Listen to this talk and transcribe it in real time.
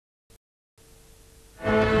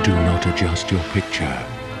Do not adjust your picture.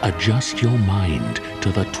 Adjust your mind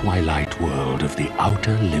to the twilight world of the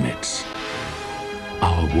outer limits.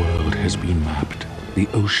 Our world has been mapped, the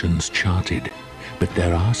oceans charted, but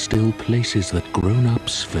there are still places that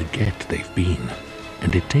grown-ups forget they've been.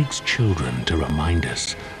 And it takes children to remind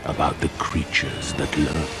us about the creatures that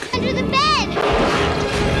lurk. Under the bed!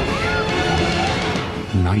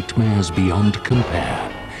 Nightmares Beyond Compare.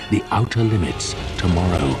 The Outer Limits,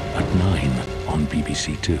 tomorrow at 9 on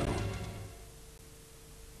BBC Two.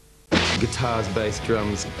 Guitars, bass,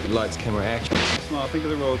 drums, lights, camera, action. Smart, think of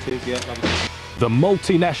the royalties, yeah. The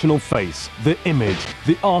multinational face, the image,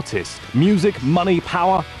 the artist, music, money,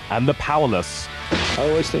 power, and the powerless. I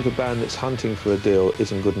always think a band that's hunting for a deal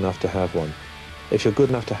isn't good enough to have one. If you're good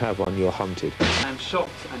enough to have one, you're hunted. I'm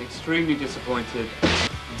shocked and extremely disappointed.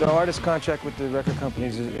 The artist contract with the record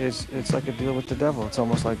companies it's like a deal with the devil. It's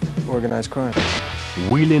almost like organized crime.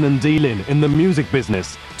 Wheeling and dealing in the music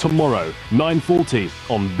business, tomorrow, 9:40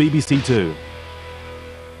 on BBC Two.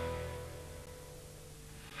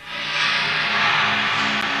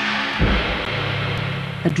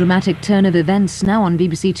 A dramatic turn of events now on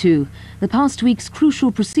BBC Two. The past week's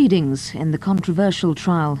crucial proceedings in the controversial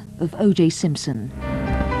trial of O.J. Simpson.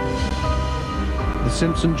 The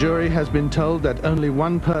Simpson jury has been told that only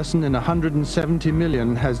one person in 170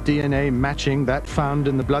 million has DNA matching that found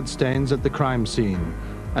in the bloodstains at the crime scene.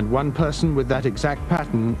 And one person with that exact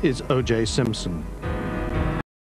pattern is O.J. Simpson.